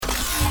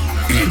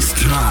It's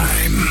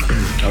time.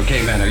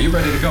 Okay, man, are you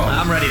ready to go?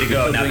 I'm ready to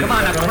go. Now, come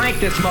on, now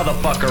crank this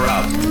motherfucker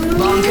up.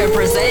 Bonker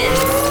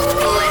presents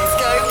Let's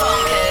Go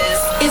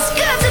Bonkers. It's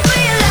got to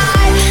be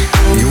alive.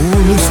 You're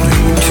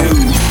listening to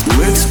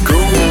Let's Go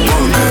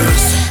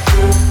Bonkers.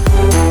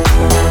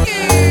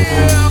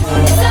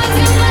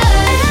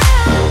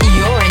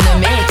 You're in the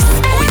mix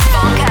with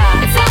Bonker.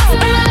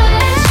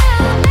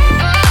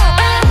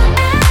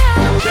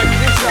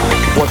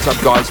 What's up,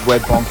 guys? We're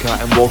Bonker,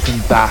 and welcome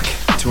back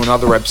to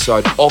another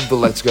episode of the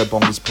Let's Go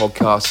Bonkers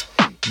podcast.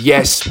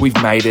 Yes, we've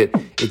made it.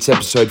 It's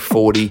episode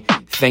 40.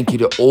 Thank you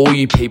to all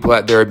you people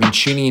out there who have been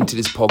tuning into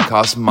this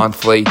podcast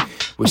monthly.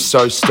 We're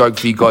so stoked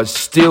for you guys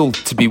still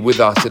to be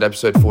with us at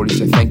episode 40,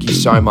 so thank you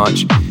so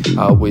much.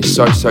 We're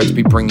so stoked to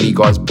be bringing you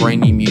guys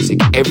brand new music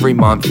every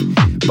month,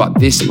 but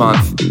this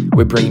month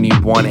we're bringing you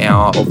 1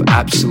 hour of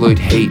absolute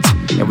heat,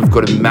 and we've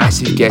got a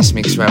massive guest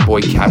mix from our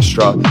boy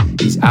Castra.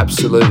 He's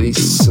absolutely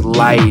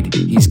slayed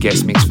his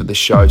guest mix for the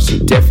show, so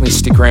definitely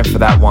stick around for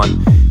that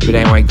one. But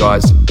anyway,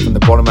 guys, from the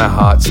bottom of our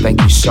hearts,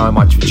 thank you so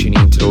much for tuning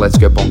into the Let's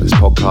Go Bonkers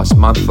podcast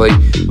monthly.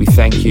 We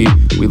thank you,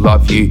 we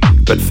love you,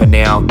 but for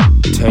now,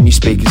 turn your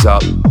speakers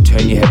up,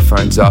 turn your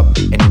headphones up,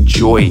 and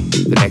enjoy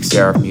the next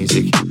hour of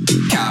music.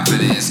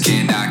 Confidence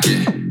can't knock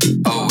it,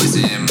 always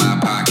in my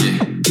pocket.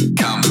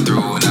 Coming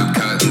through and I'm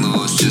cutting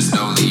loose, just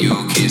know that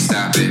you can't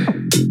stop it.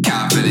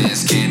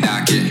 Confidence can't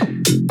knock it,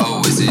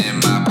 always in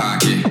my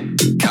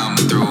pocket.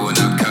 Coming through and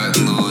I'm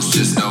cutting loose,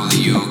 just know that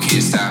you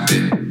can't stop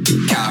it.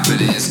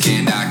 Confidence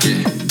can't knock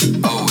it,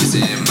 always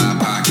in my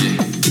pocket.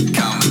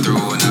 Coming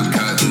through and I'm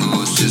cutting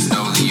loose, just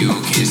know that you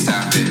can't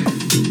stop it.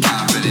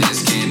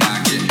 Confidence can't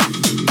knock it,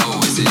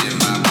 always in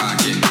my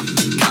pocket.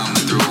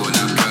 Coming through and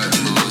I'm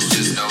cutting loose,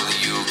 just know that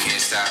you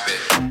can't stop it.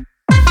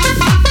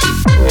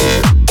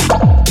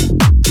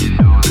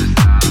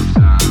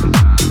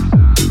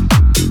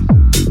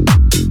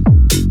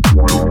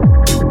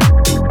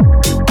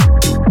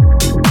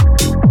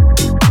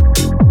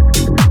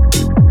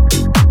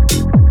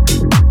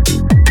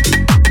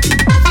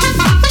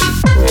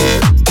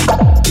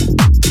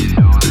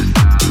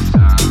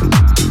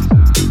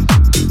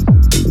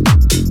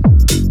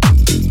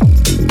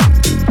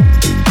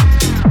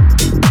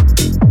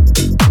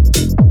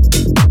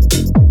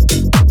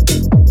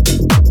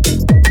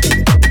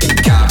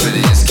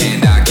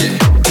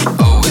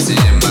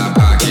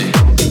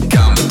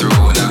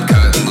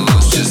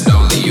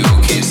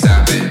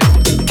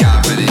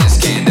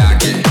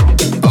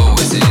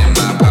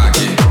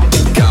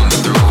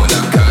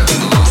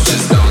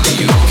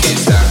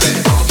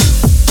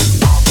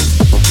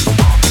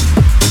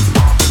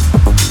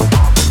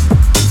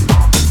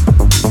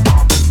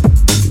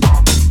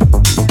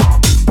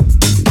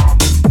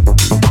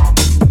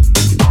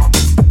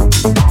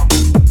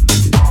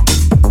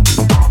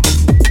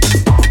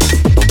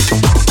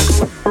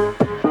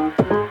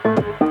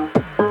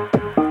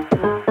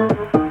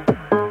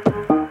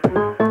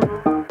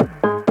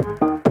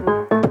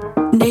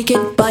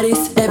 Naked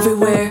bodies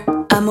everywhere,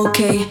 I'm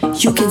okay,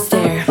 you can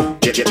stare.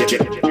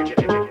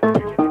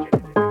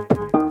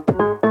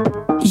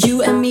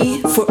 You and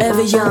me,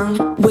 forever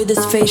young, with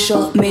this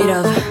facial made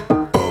of.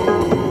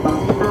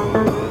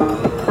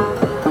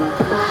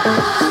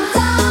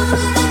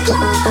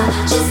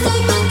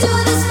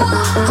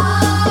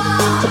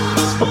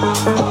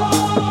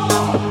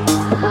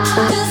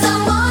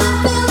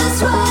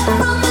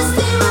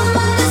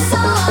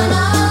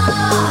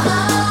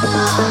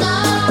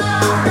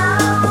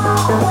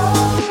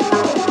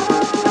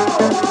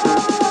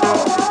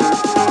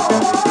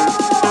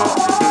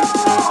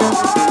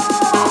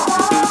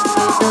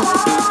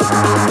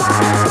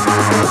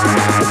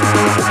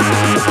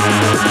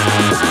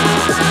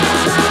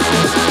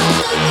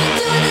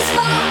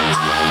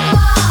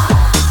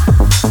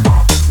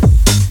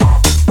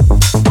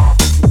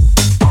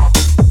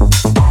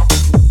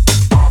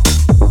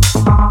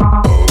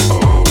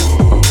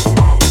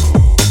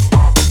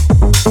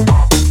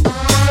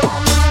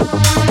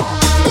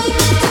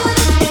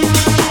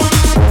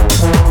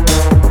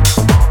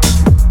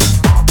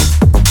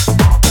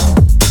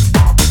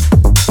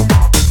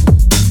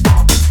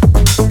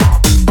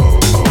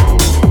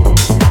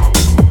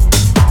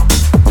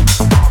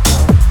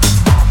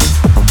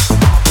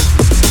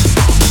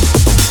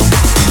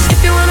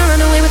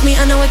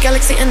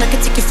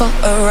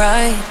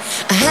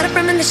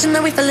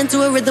 That we fell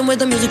into a rhythm where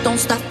the music don't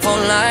stop for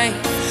life.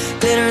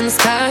 Glitter in the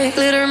sky,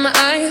 glitter in my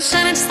eyes,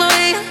 shining just the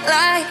way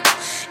I like.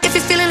 If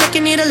you're feeling like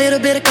you need a little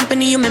bit of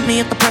company, you met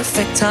me at the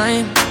perfect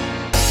time.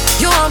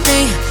 You want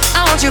me,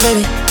 I want you,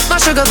 baby.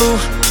 My sugar boo,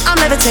 I'm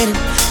levitating.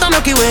 The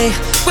Milky Way,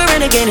 we're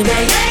renegading.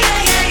 Yeah, yeah,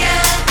 yeah, yeah,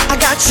 yeah. I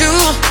got you,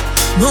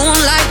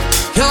 moonlight,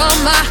 you're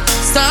my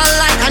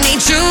starlight. I need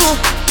you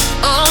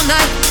all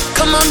night.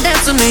 Come on,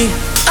 dance with me.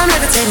 I'm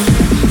levitating.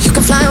 You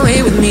can fly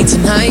away with me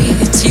tonight.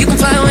 You can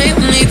fly away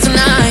with me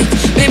tonight.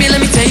 Baby, let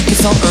me take you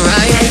for a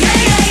ride. Yeah, yeah,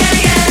 yeah,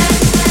 yeah, yeah.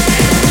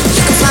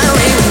 You can fly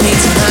away with me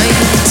tonight.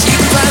 You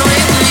can fly away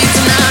with me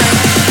tonight.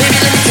 Baby,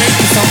 let me take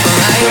you for a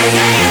ride. Yeah,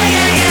 yeah, yeah,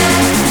 yeah, yeah.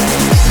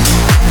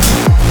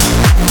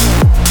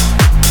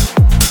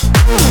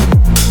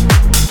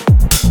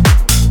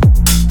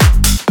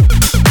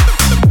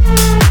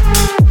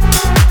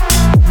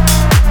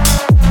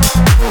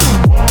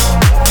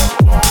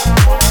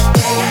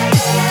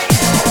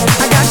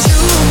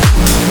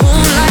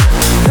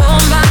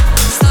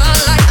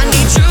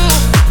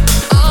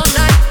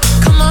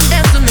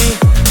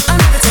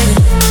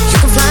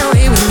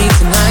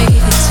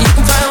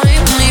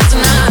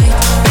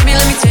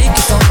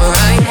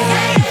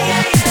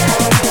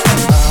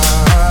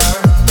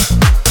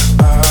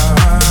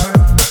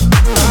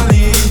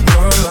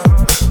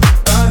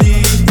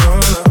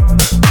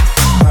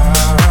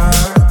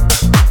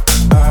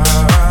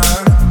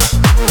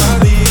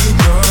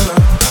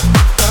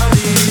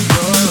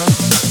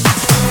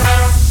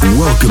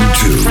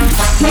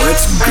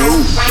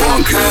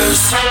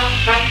 bonkers.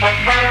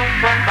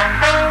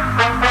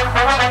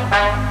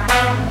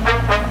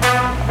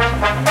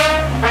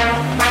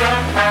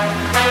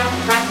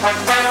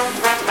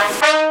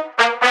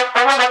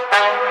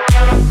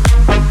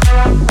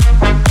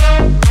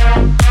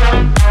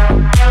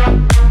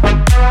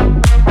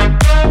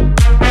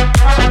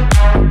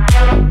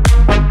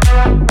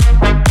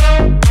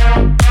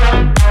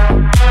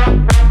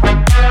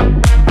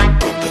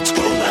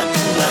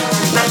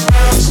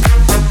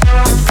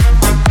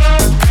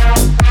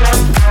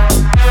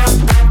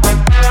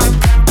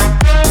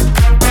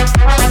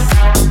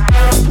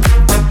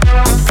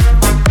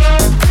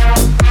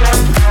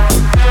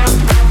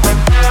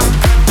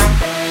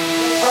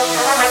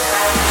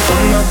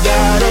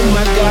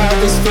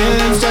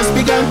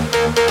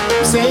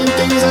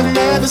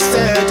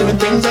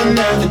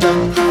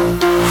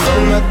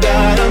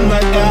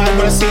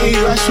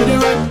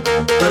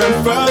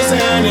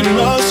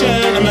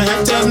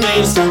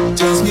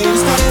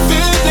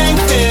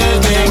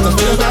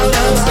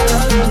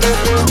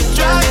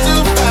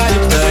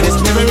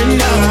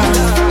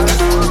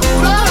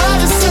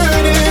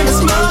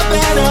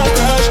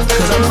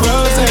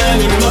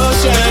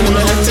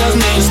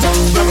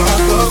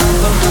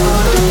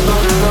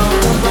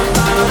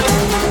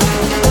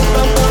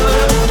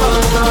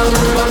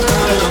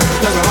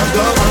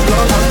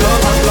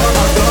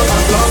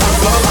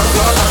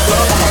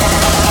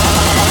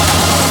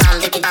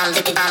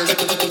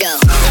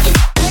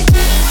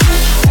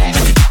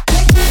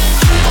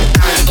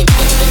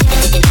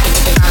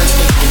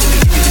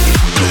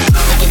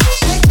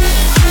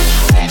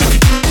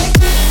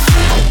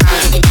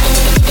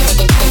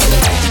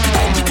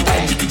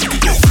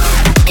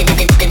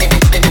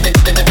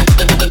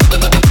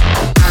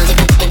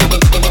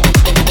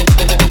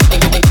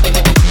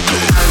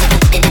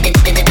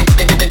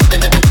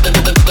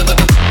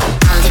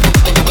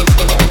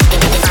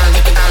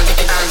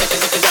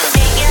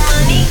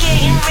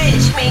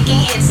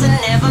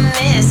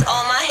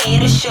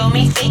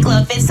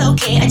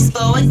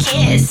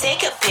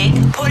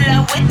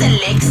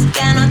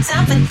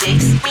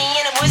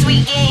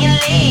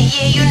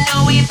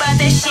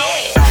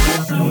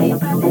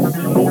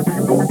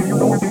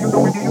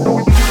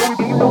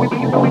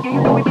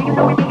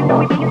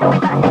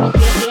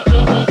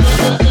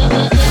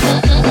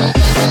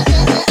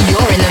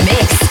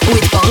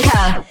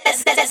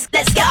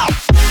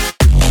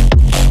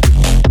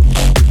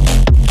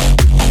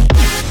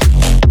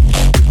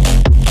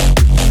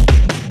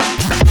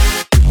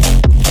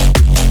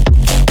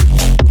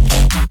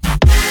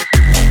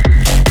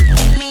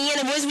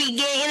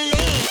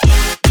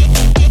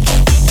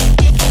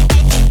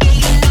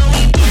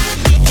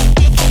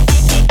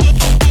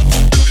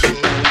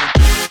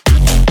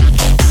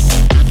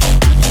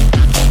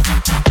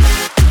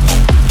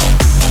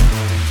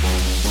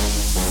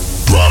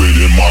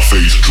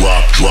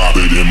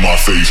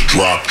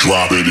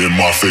 Drop it in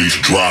my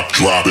face,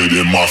 drop it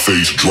in my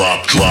face,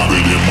 drop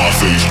it in my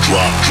face,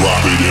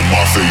 drop it in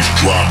my face,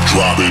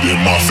 drop it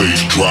in my face,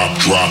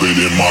 drop it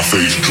in my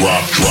face, drop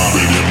it in my face, drop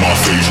it in my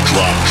face,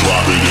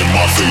 drop it in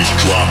my face,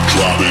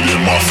 drop it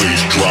in my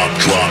face,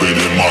 drop it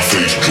in my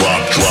face,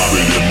 drop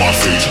it in my face, drop it in my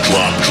face,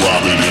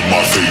 drop it in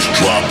my face,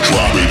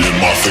 drop it in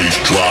my face,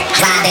 drop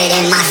it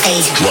in my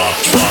face,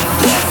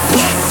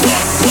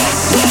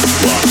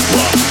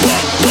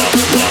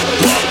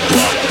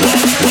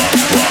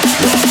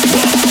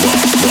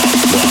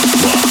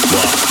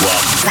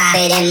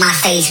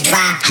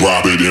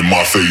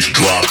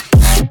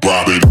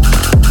 drop it.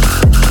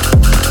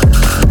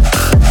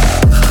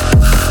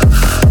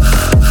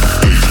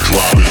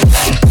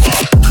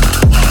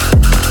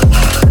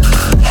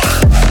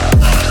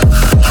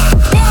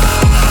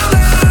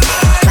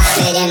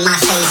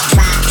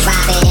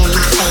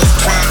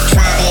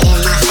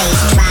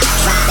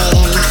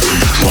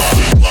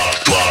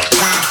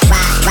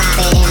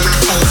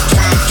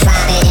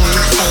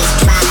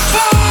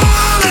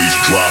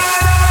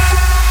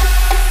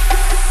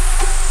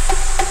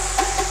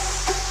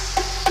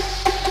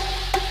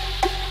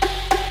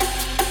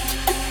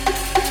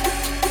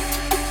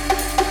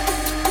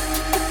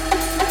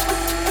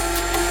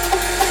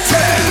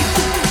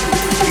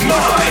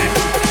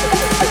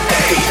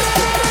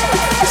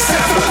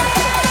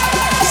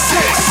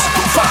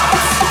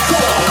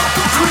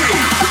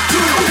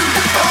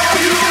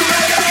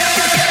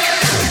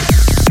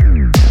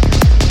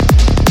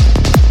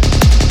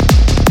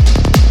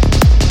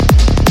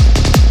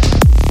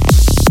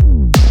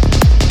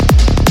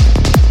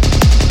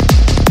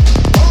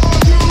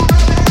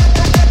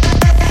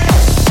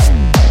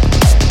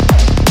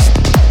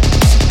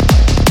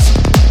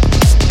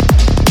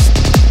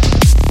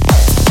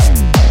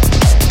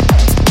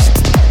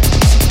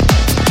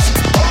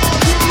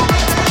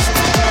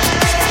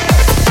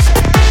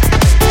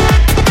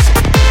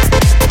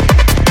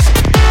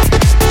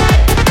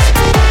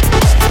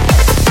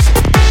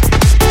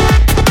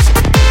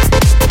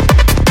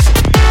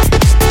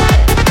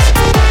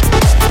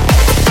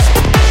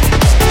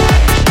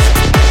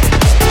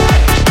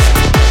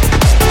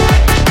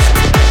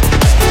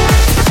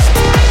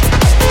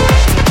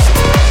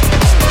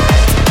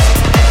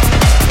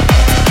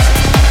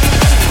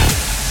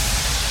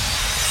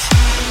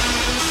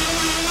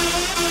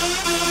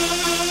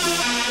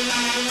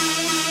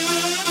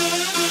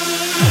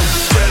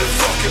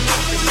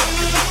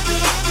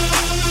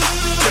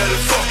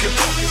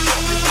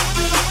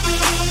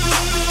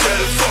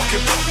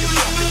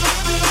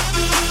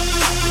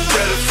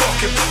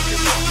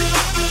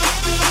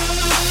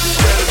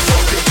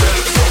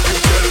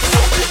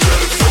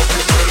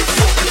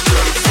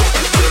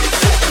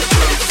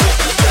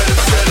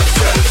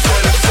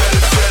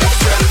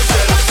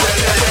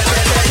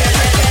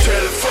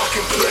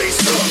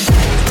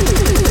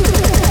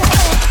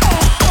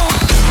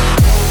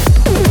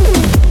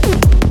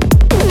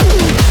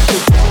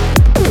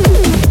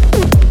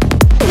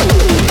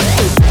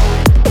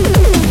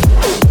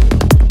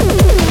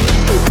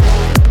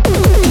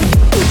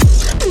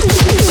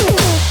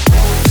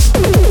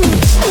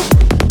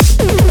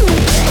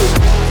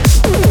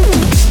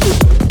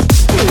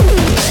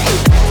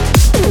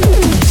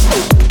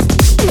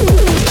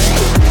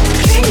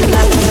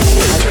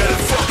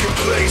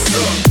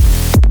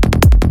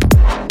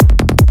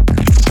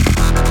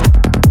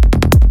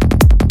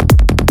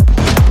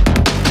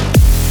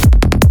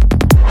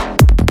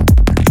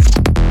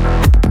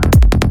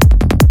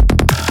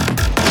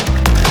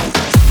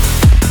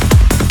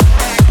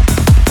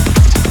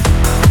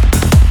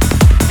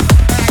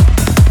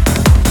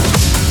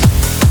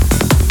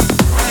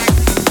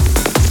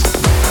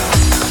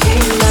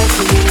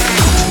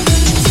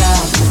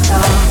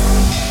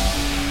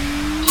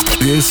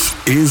 This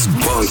is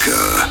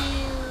Bunker.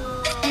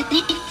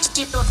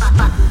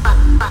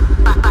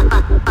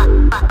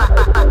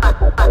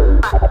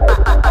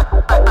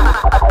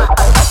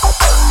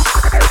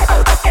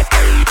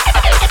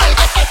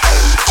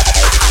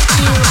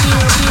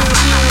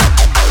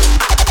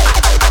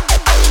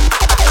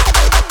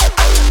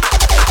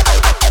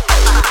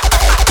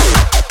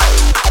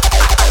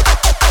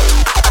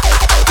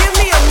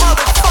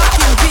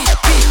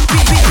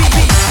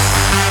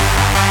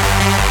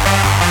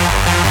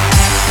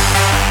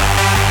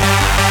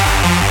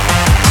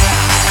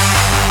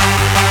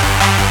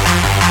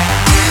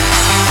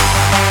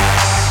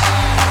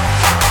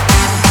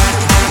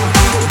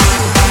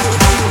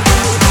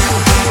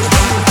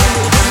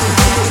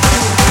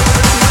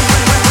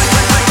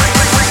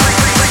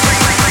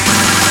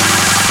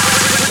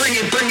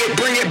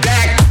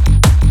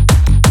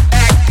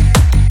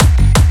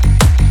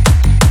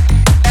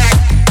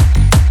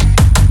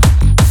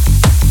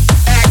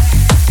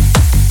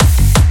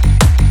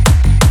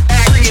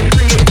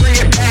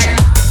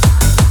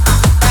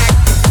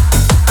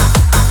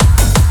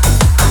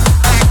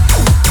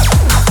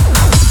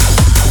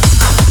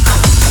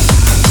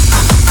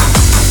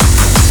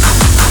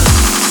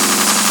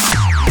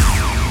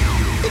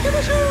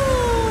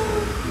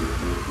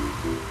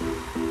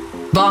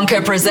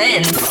 Bonker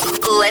presents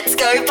Let's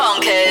Go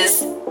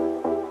Bonkers.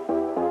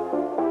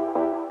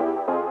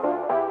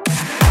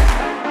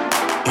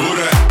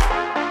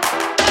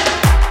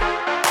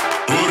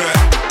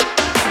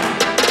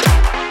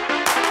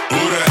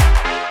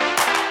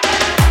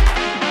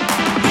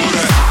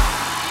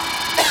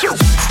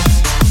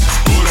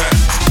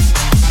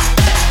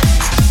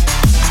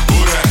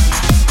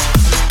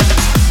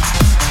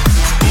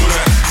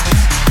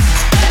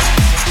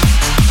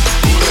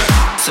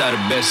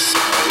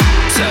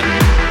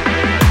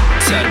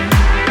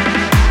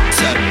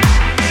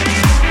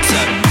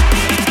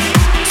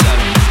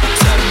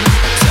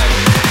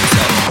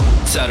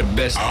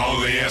 I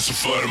only answer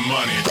for the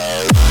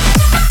money.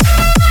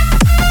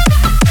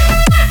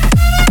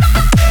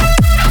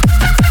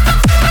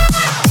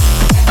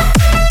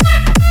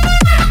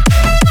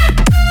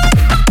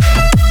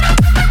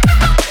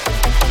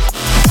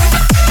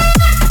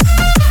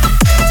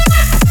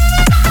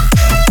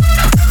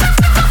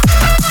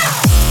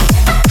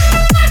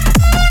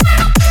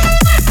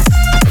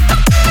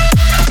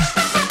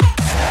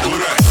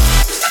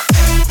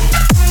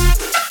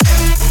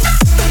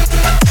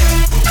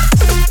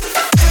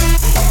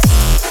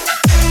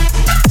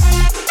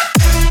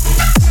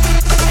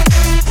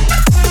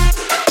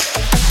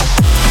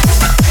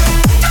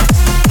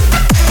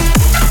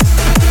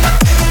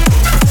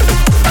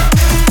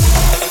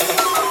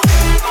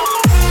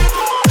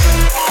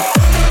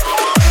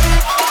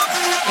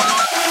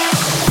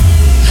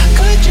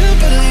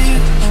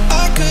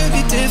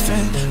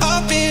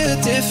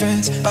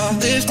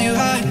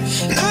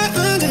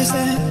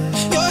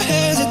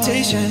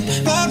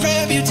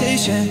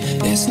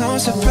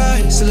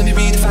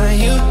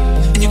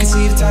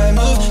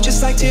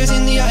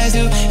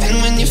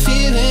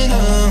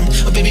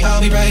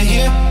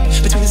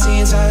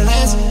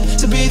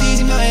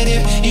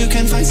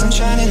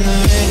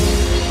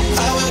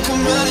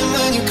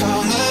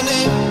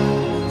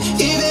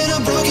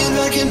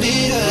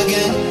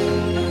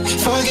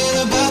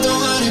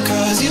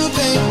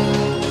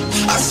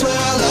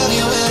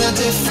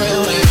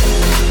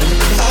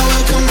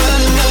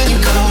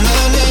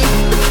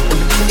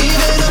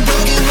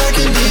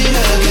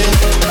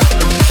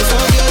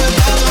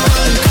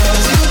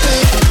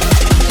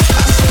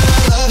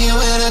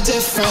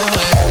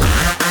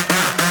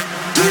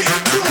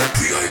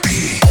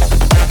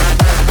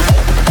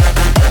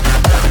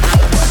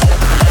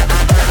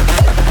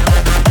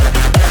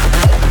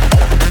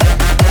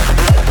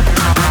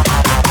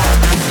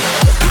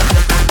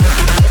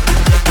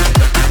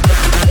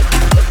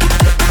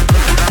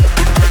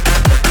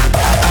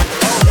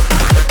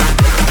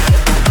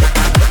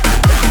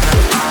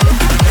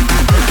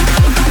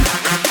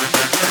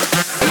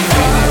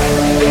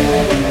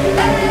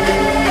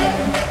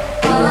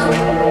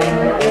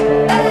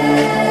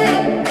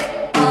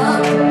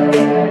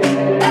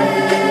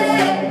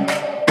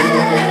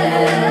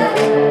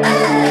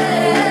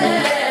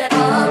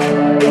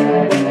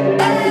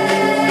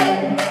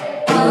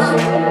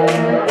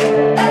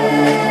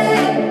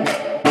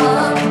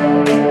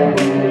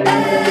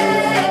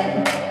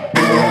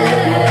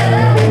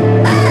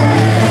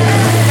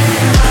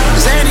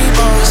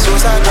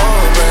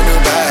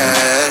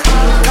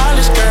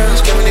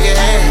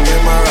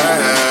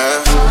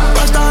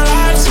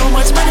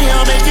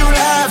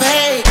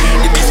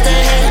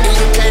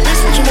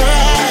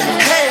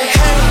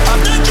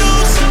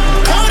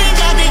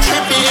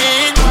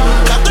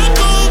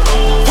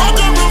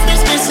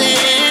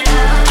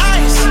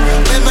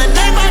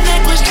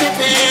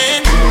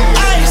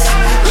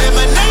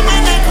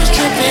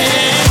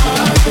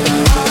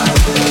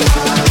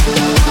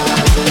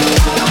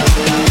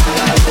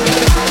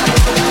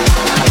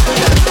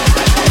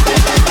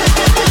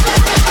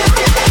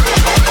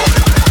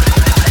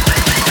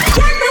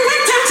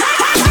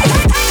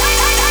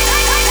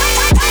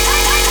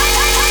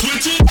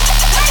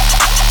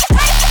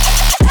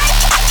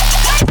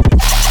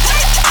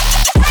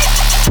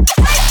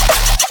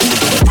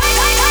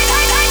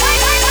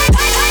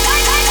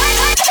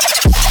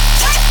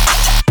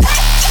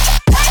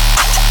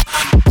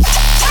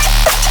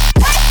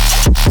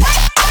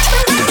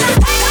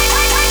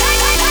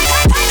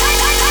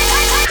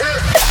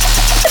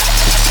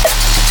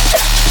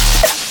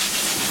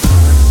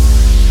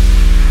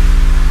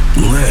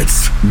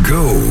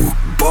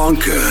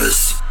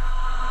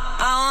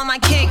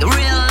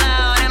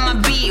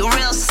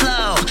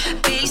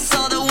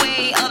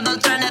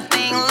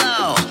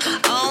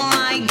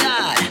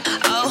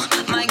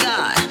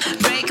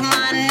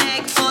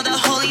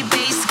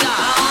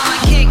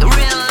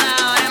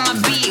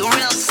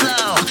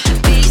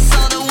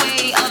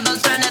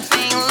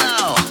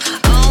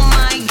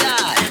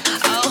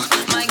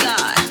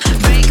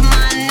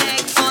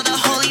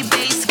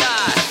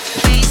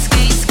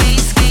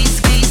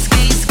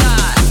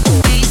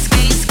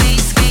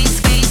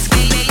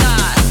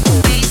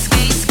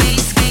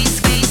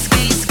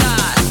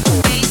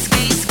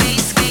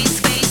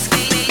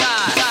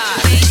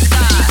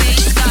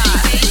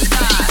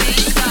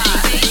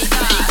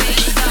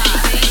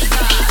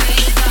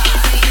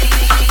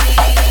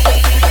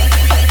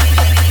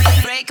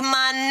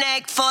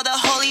 neck for the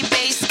holy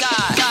bass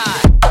god.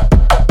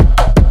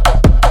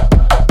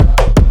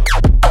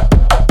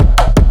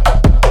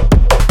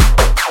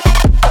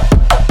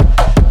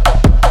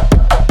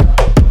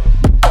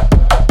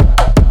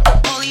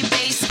 Holy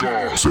bass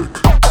god.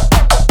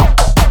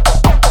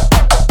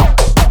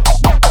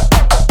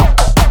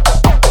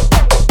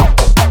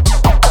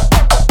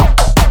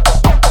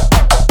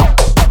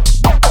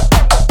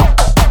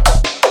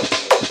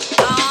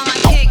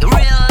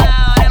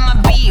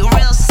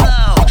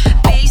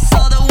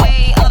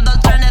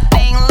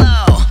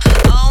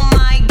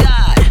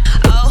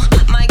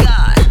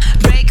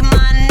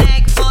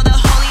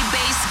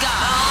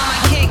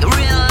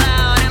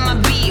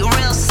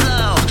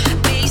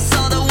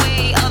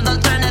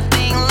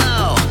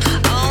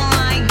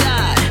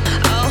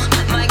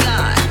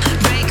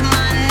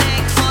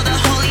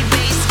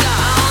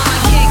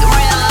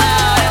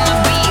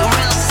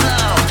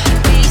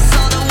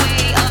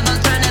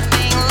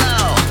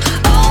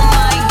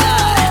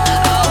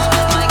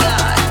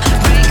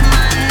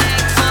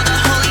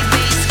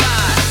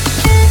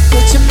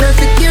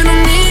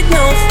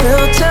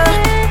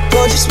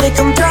 Make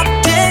 'em drop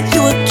dead,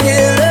 you a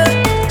killer.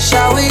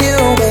 Shower you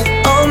with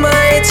all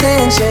my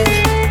attention.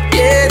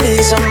 Yeah,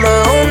 these are my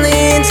only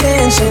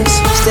intentions.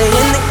 Stay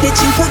in the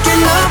kitchen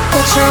cooking up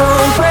at your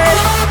own bread.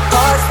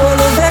 Heart full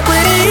of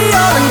equity,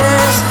 all in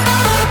this.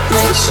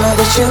 Make sure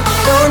that you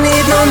don't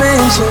need no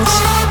mentions.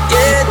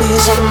 Yeah,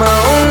 these are my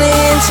only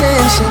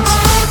intentions.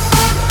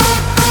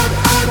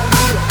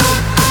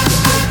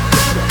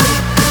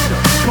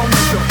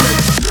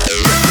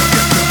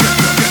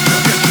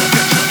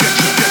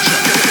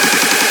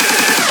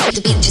 The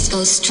beat just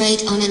goes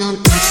straight on and on.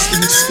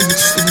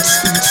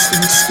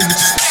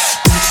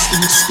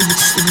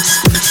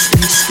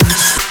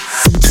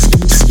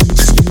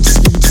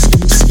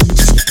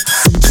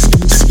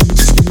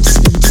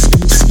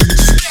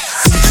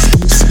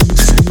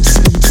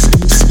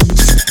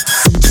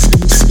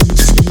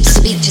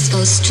 The beat just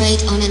goes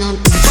straight on and on.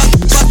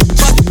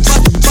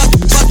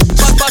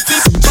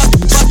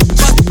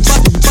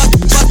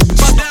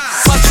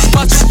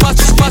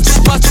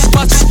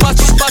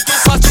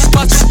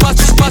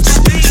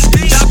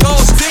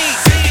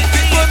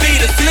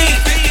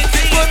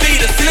 Put me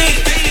to sleep.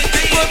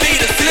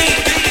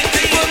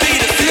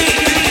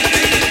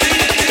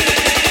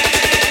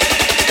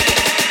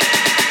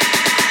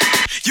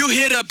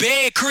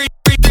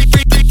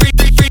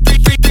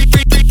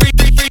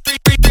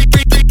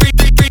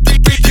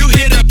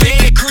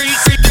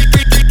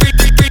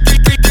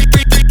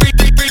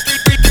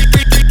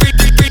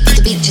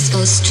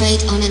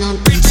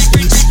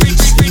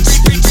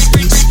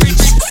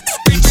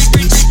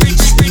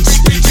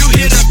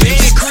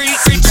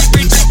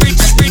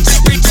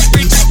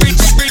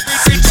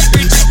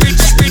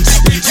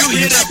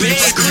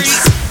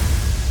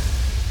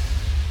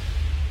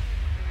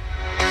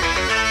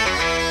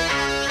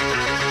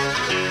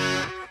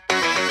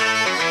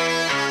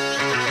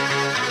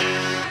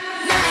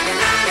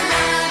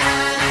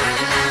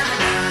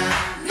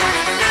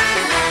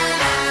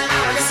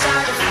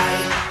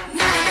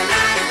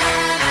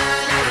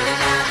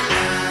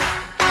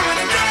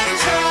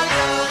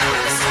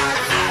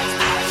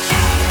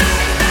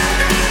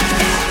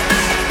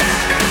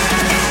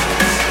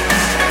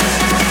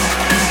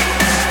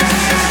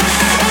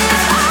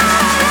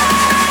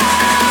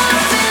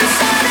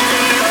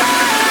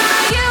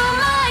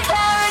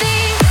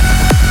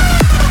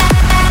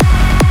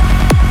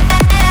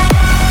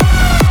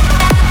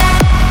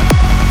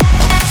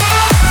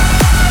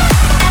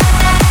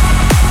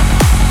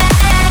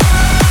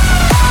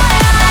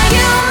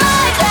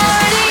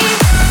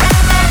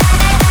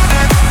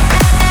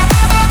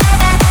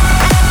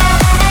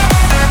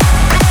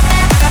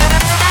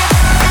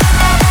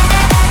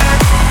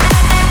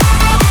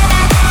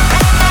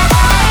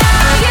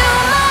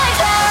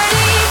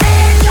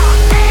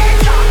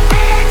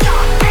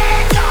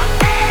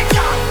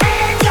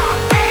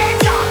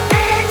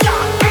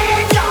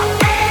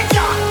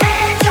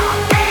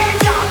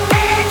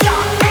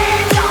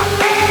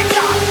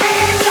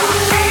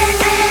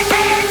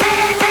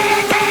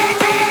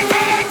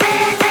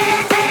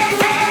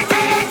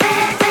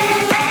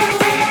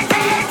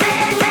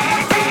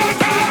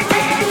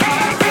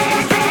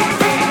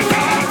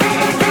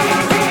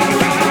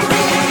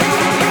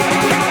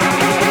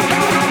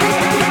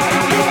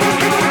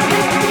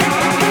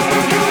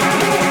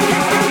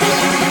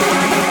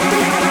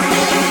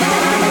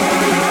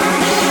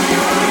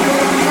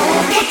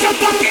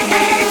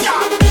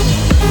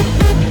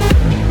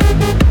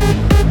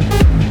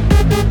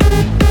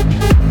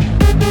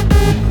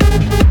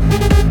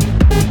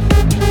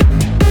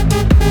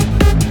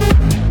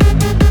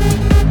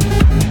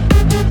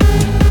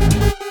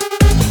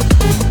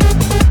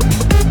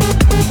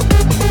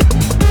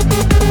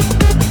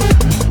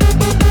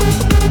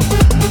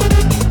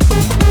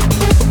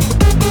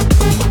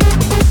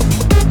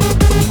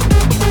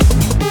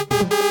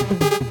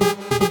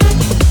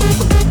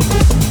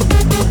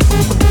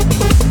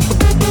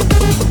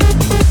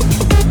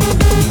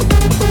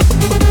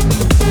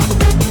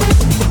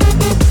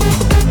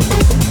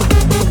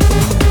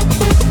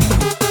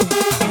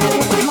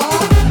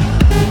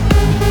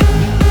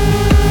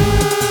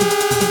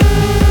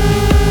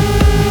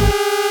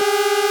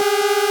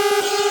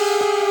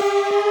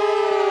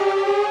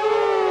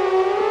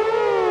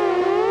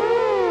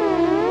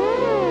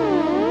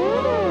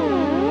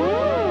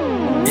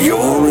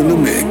 You're in the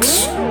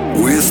mix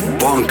with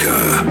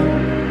Bonka.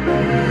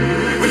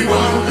 We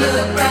won't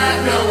look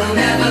back, no, we'll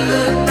never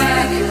look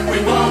back. We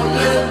won't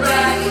look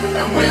back,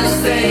 and we'll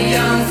stay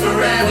young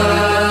forever.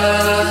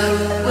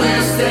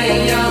 We'll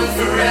stay young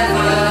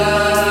forever.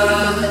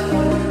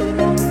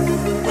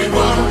 We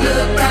won't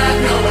look back,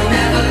 no, we'll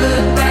never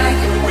look back.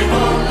 We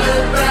won't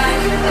look back,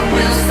 and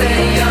we'll stay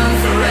young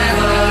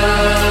forever.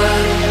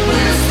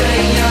 We'll stay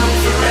young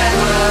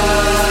forever.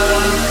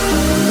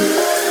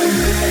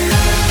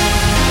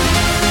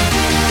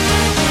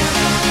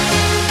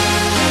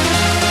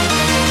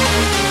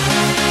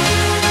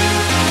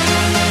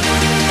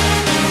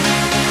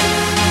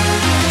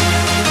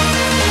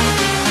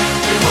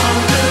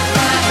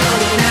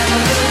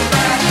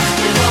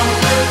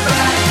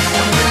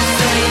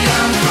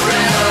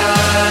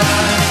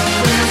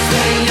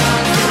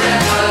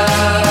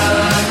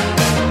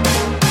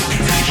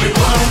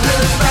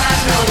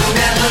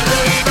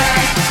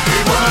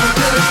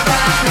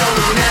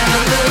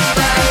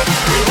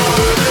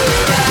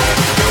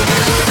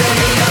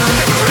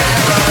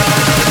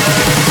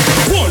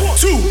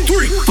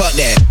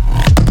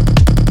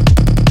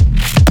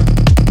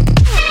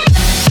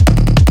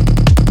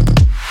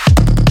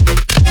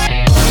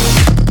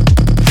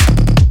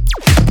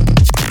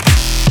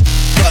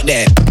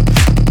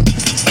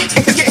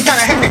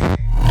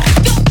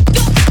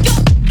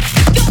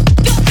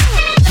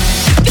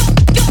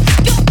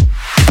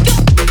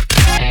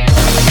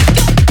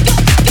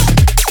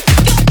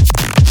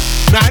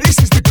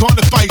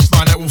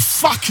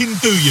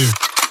 Do you?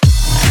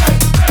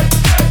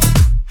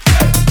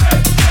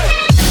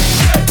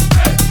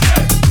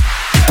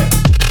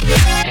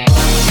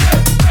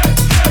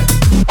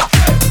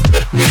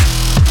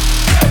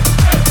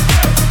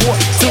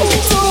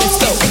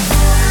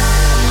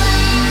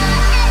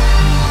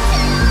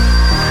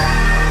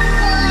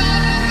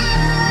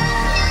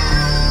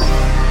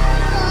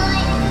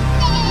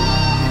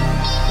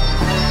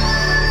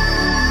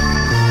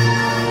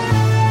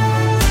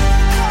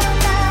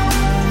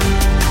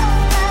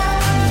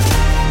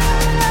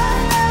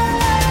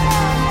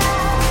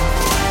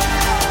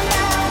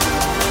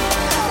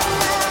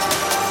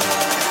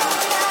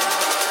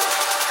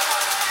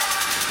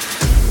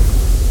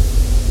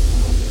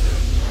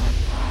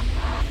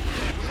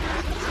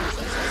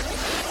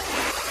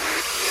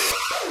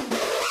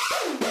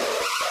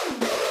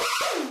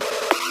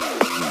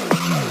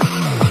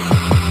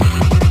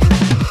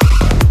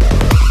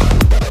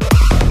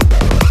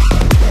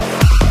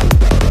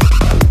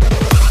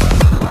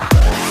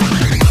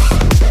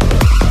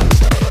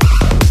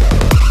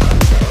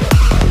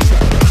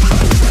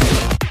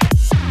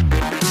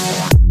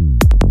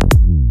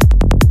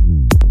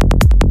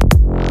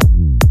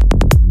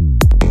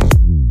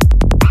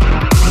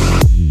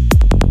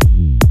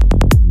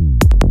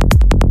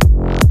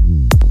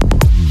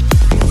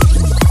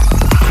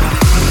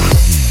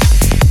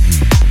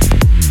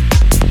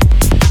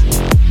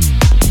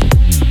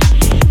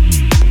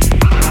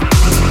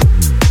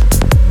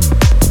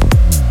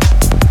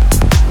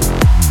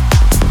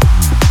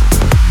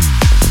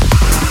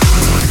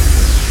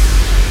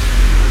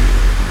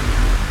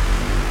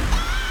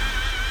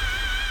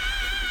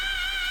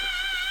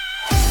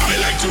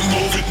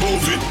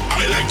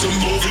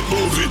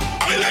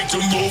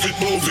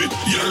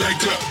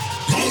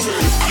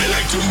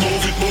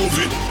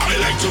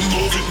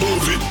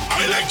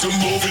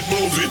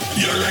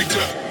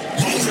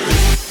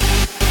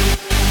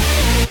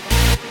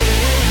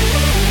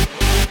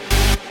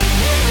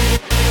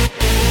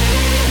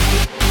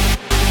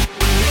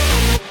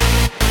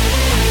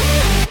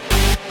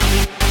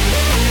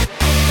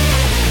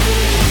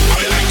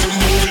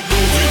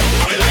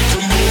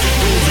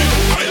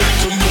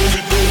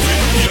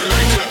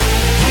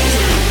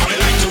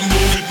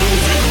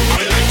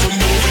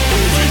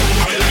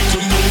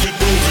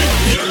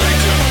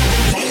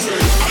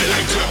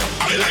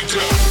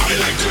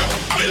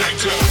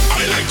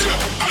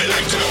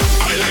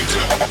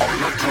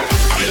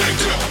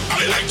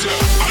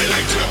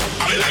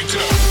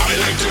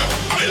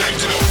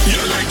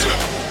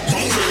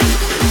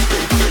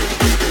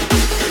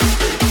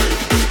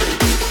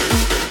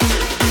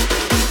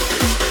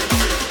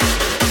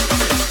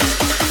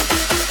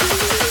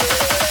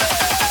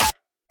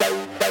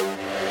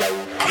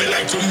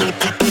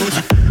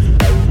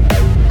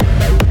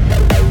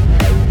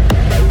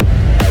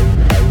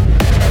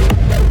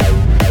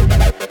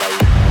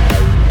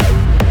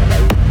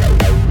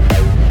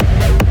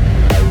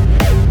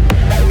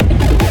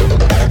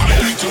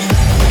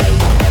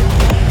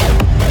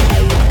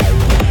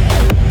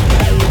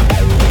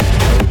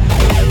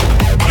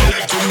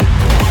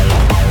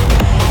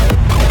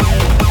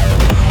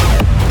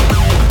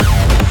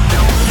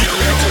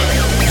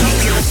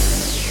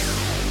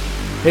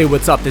 Hey,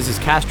 what's up? This is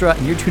Castra,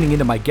 and you're tuning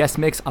into my guest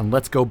mix on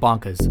Let's Go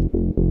Bonkas.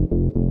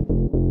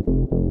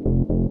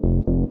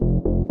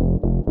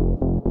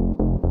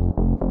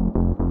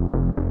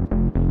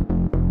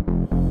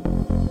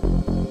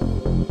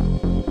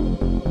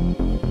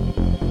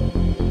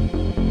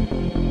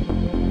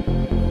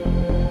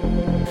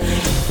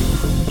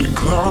 The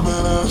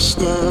climbing a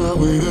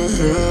stairway to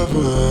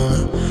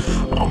heaven.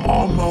 I'm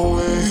on my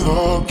way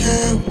up,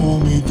 can't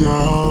move me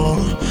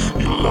down.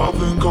 Your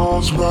loving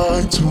goes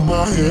right to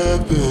my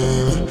head,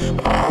 then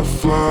I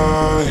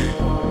fly.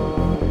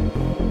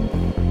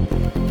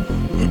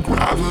 The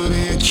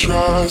gravity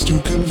tries to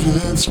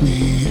convince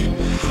me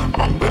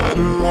I'm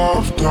better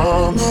off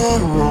down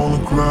than on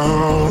the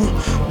ground,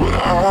 but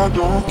I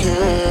don't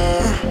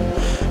care.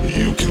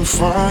 You can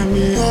find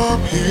me up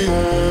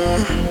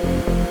here.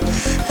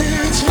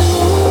 It's you,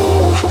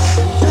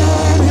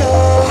 yeah,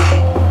 yeah.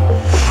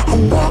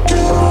 I'm walking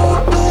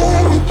on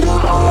air with your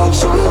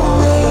arms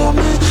around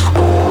me.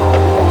 Oh,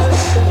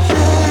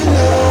 yeah,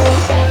 yeah.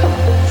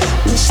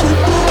 Been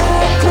slipping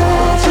on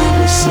clouds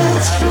ever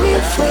since you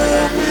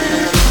found me.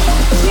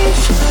 You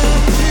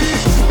found me.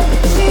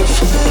 You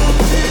found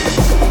me. You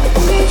found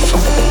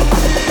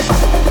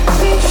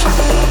me. You found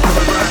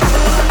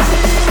me.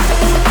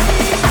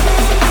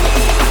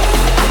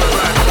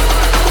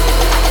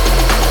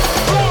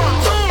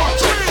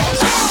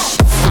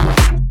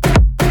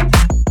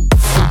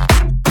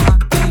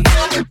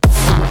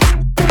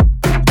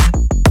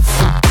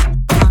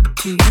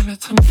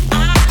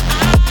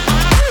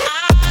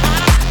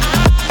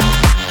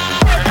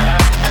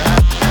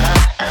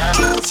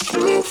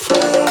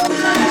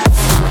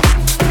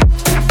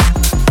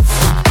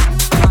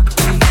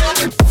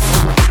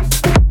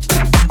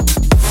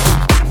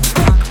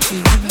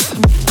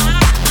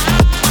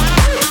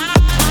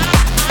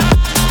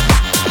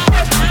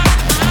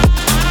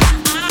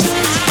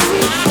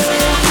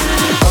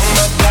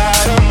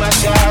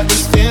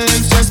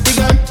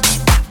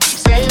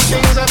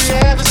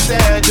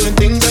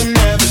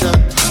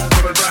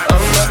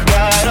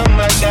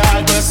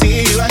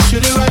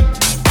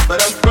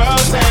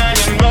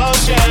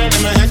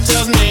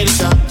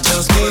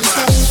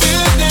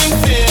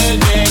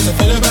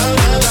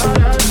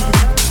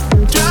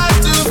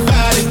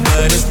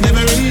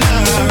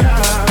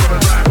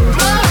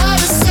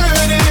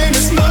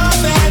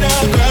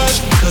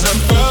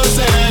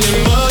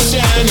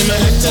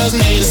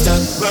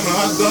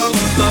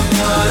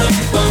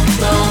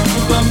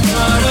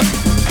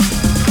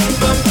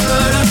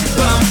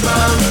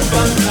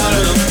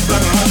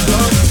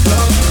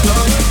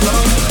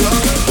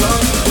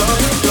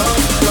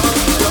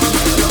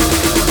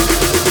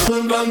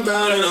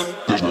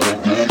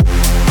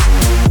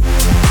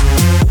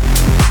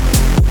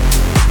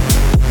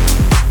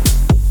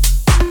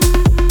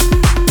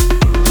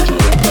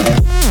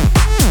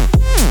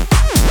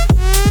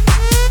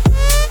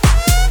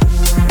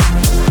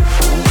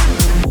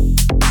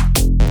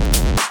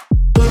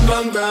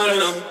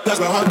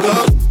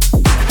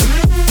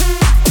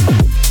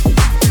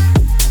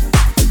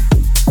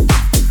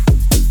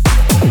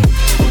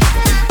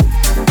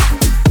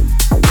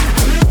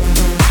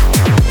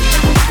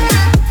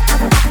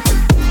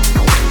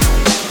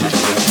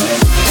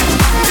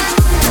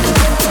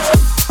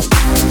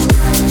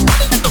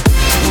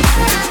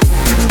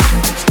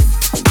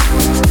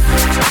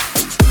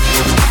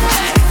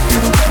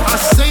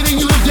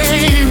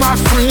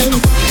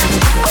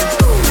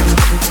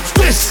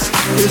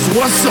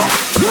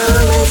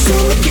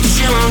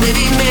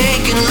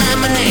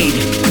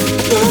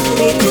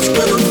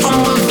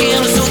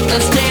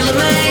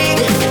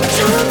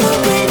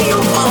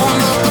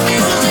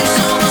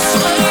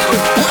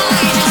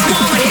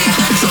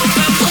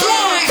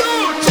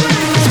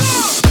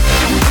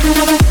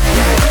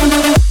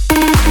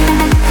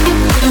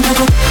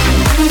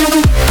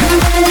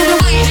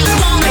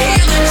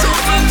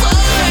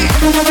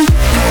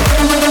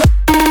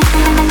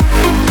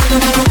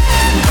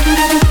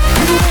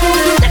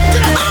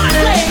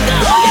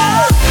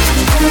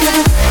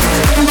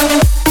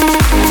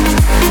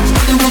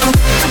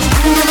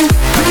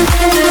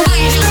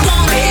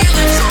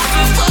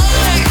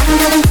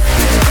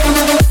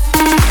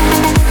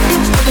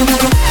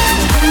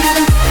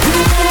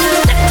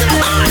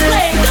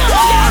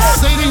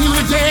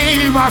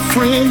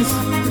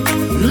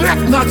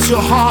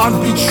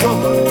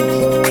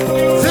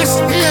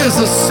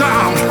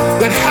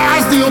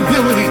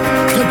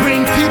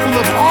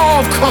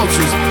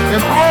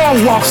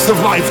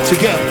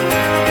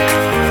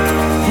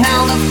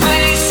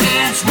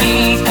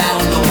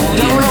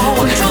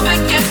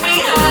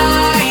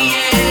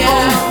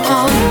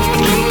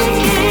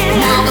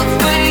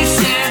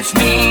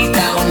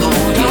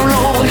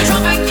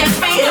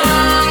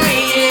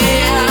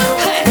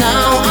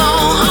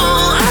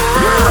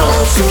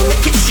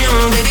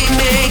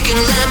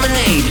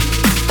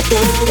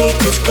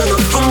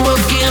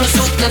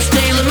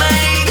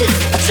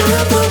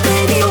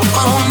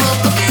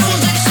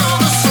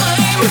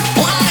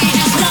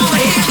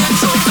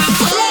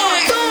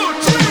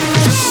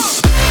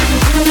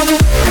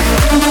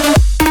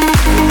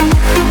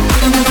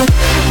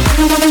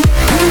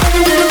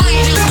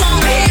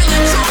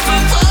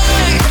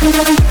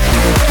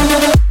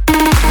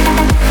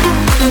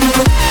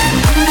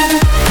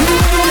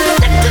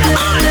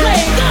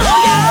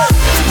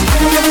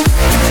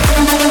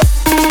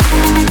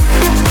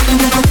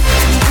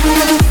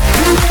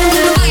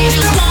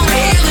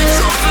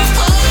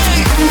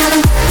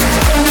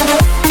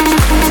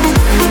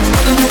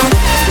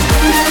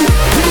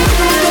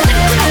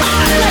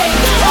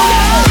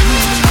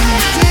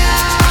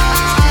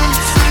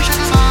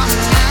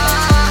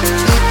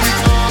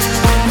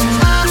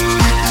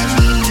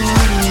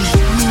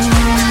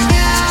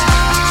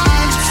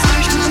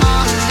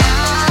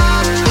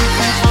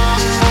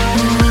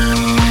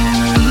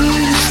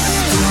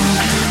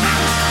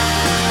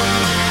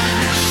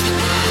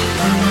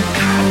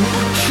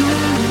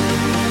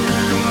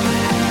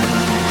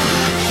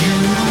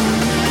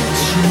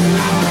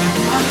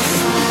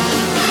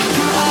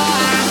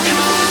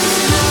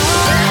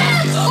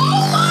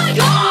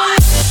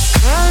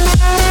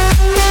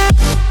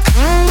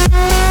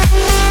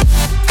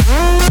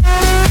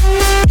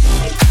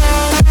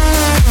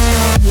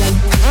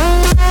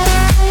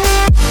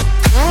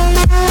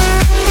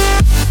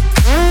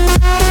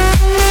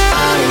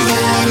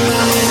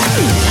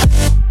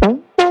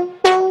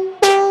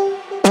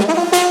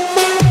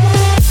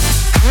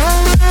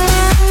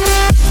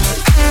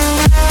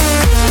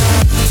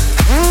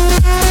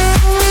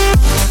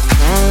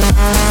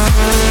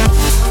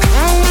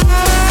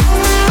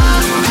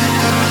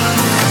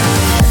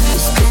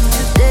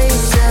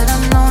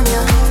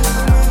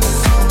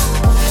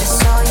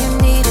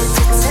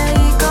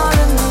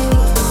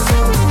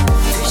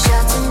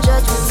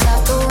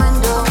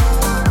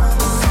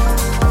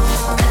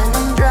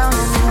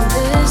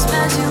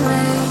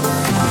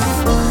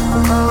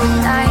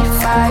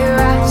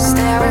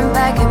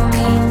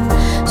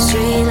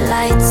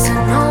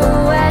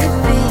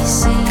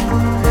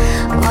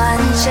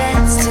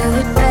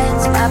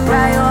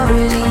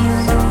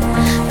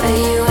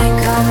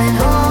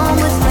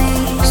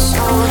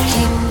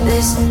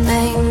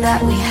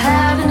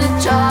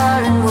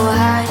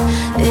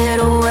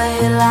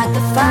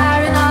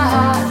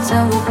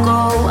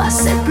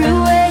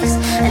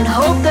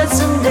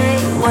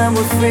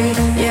 we're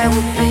free. Yeah,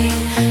 we'll be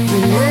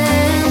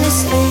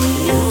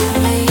relentlessly you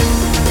and me.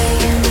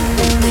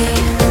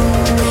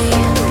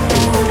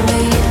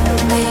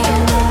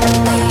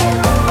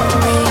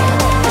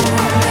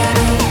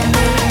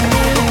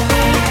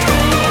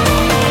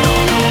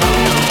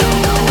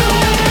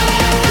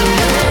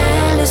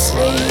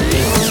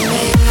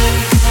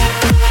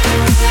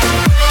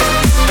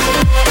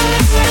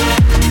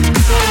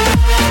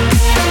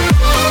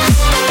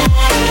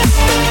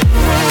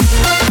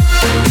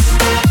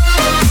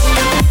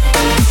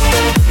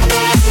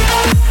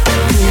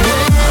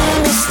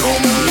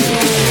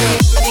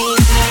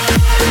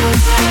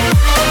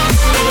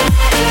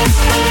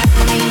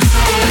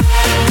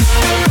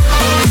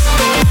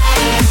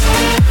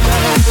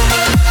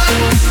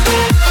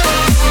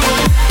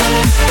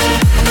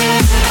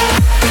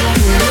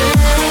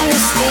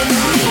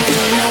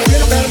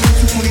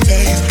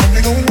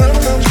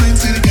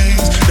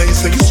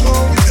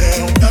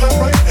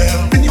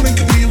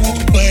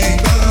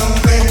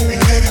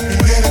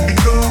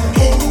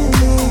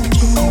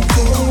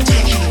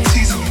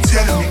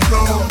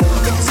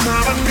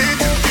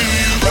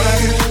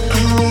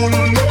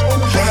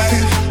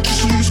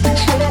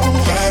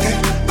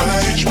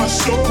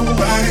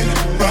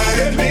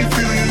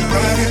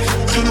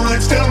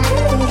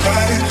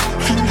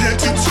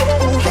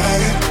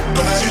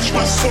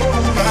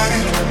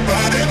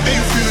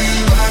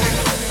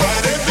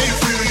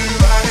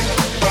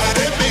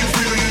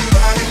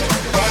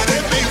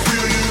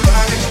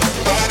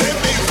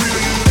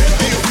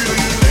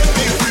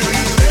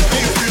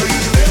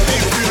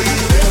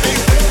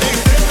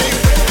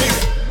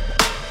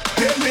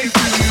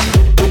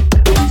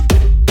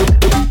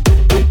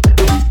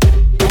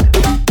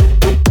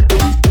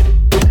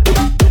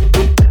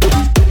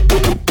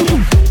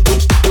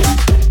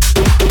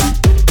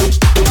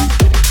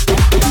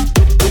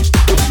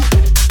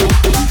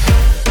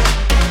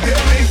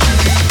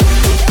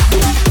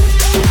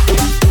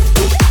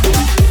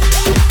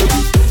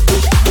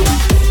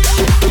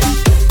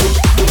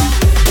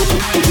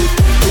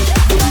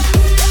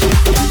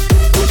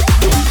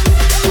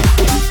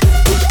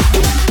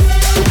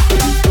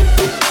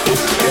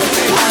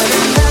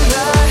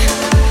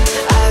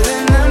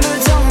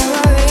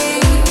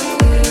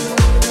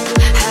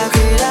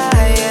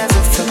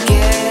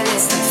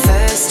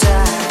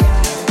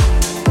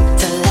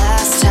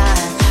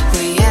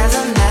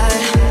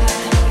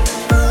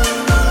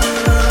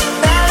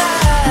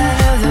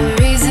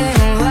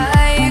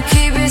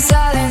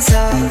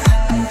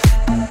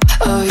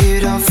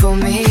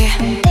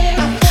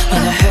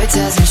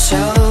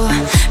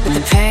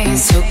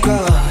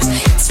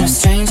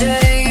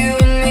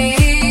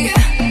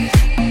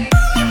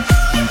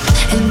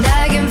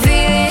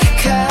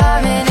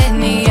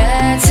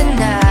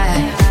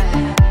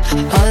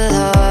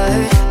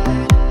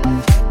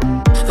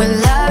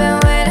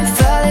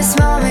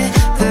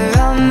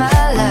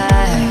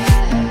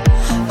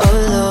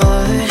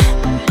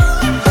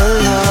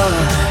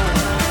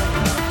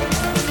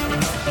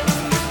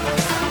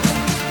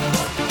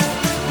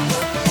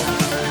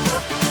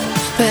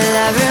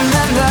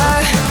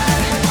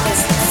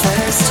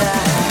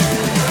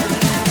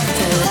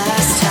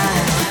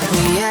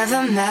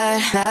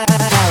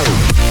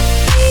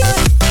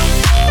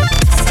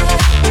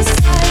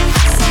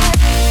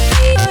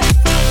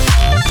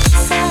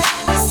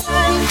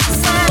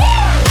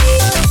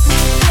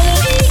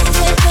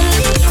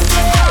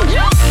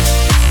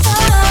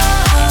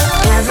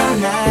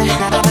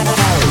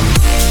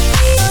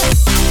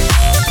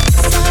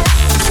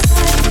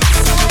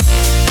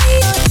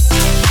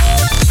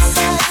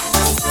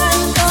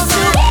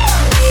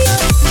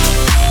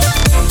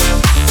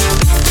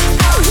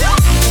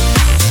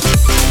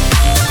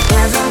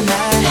 Never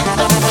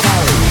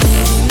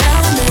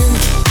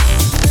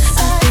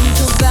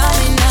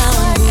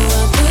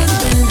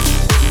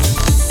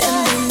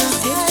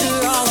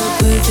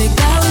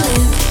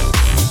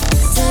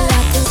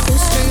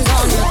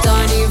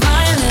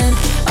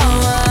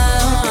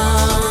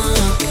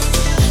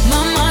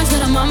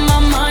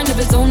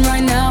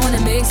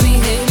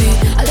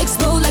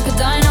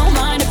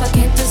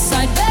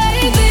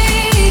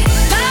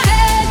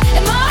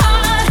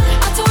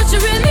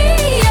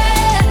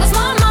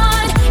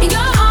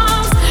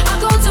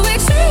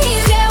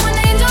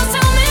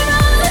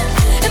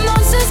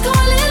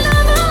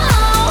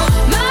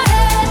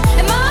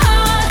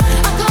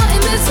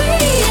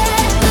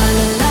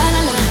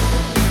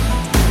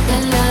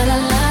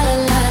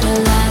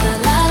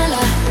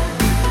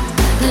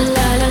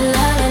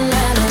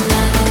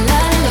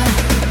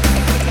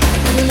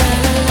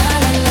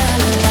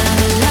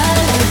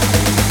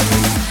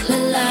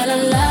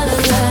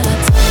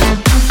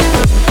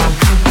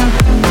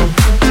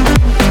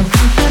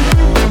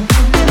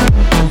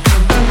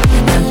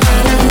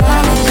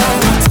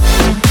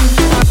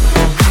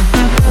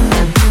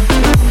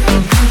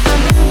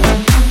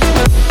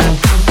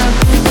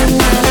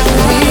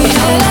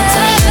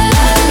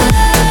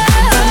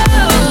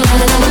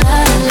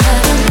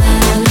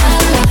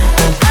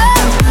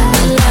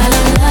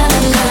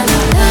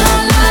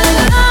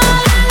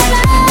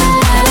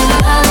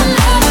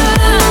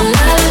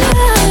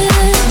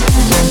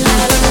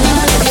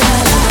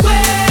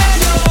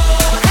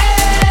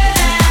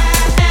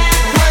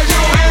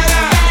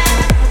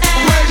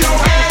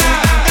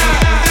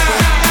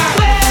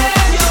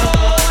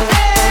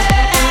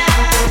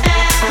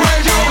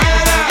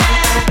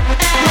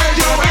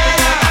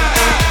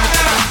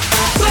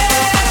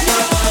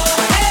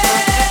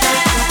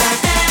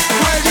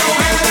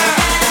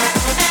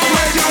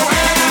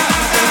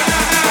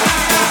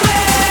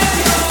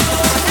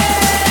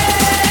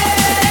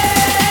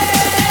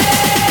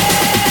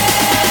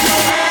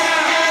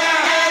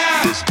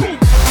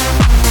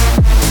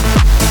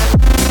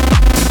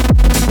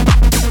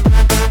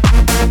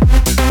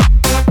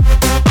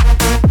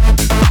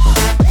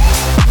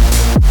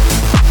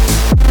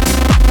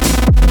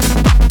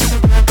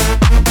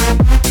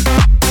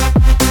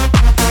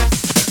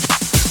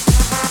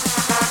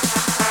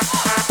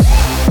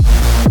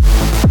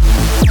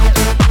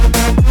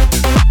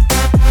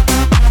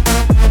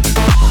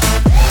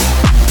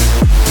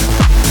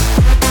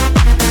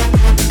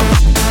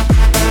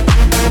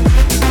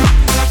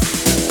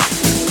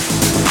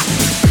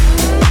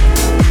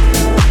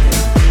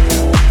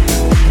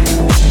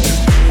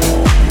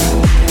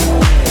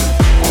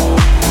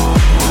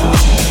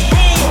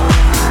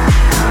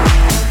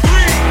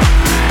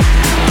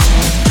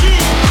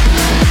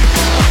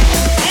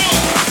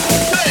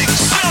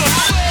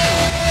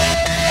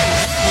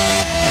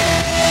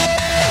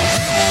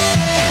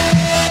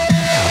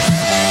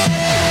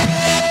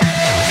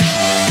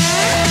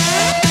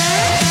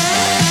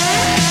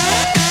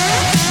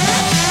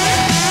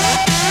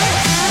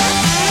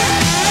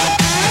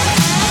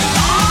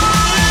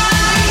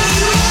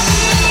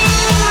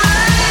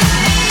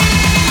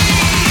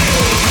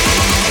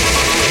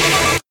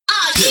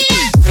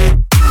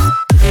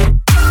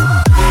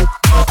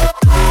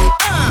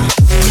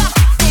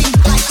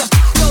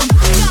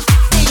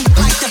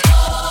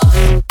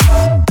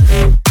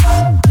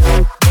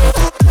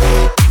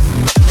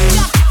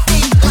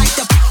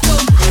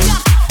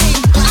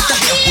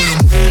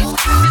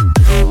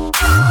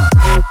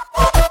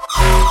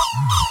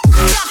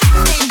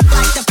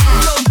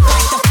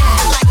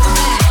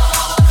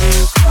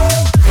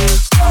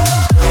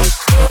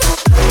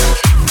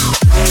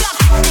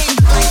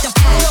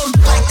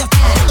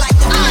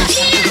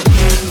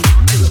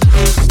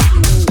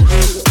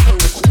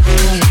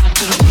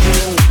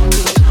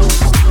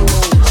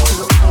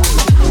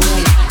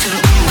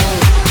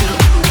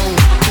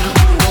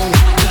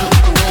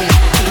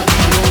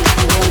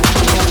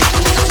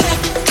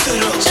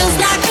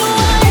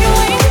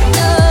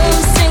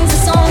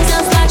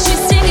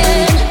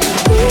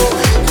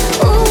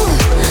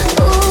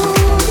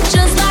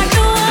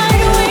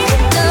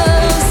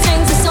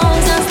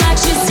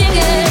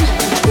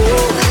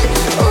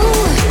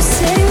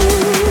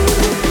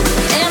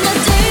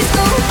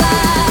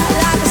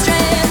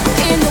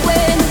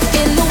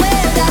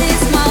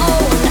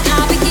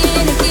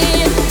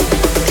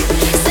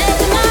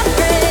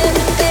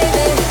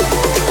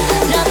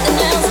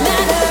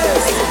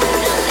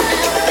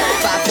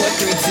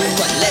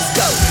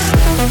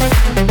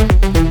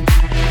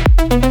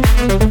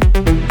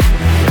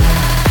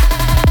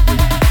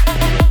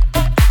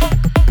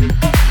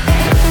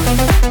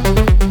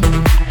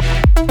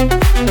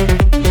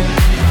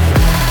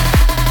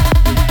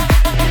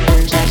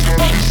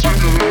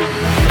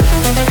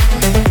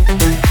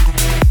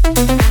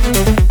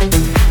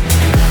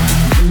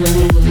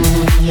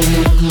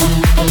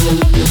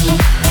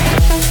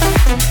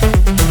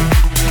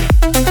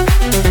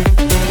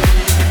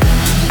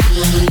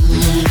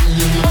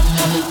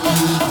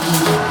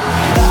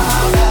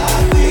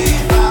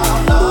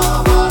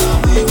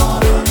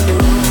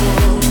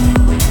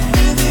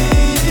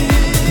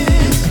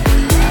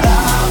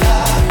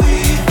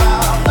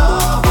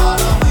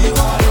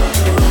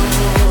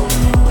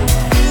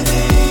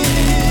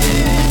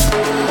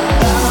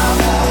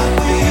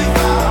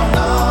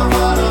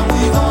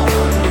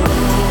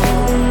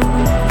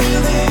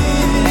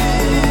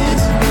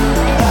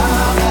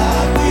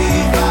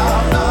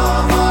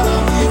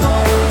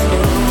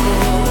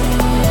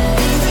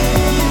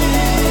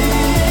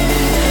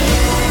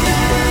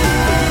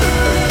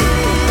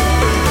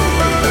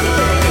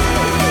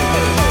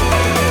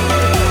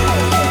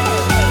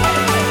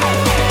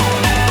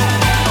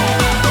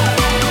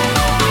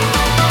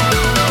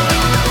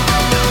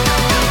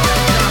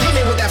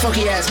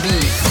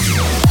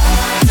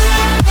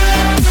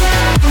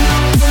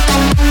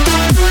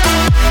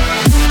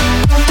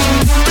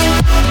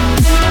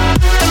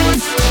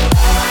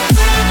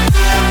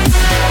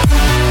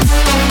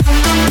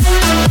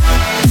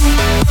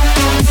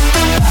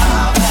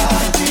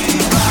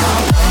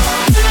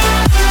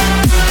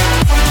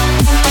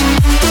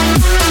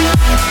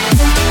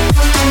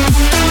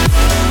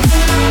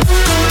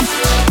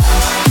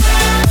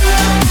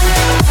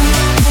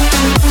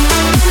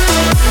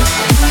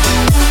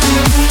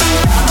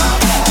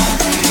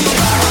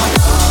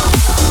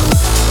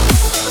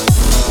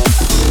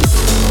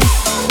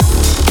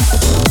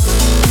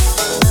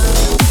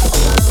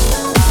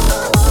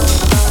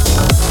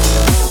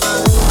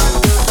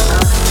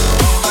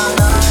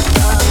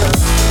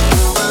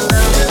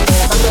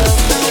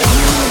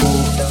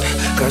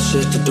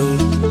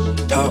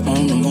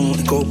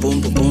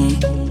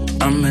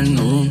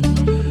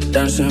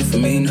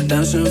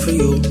dancing for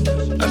you.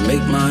 I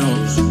make my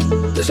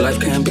own. This life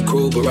can be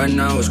cruel, but right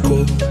now it's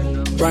cool.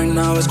 Right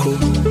now it's cool.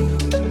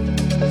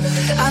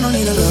 I don't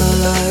need a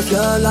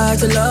love life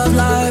to love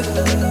life.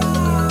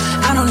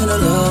 I don't need a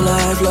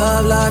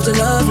love life to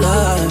love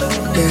life.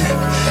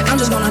 Yeah, I'm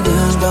just gonna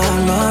dance by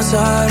my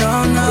side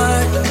all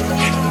night.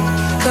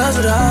 Cause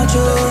without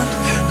you,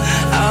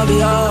 I'll be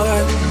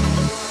alright.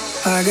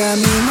 I got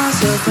me,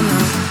 myself, and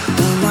I.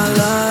 Oh my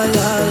la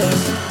la la.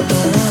 No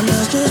one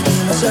else, just me,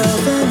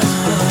 myself, and I.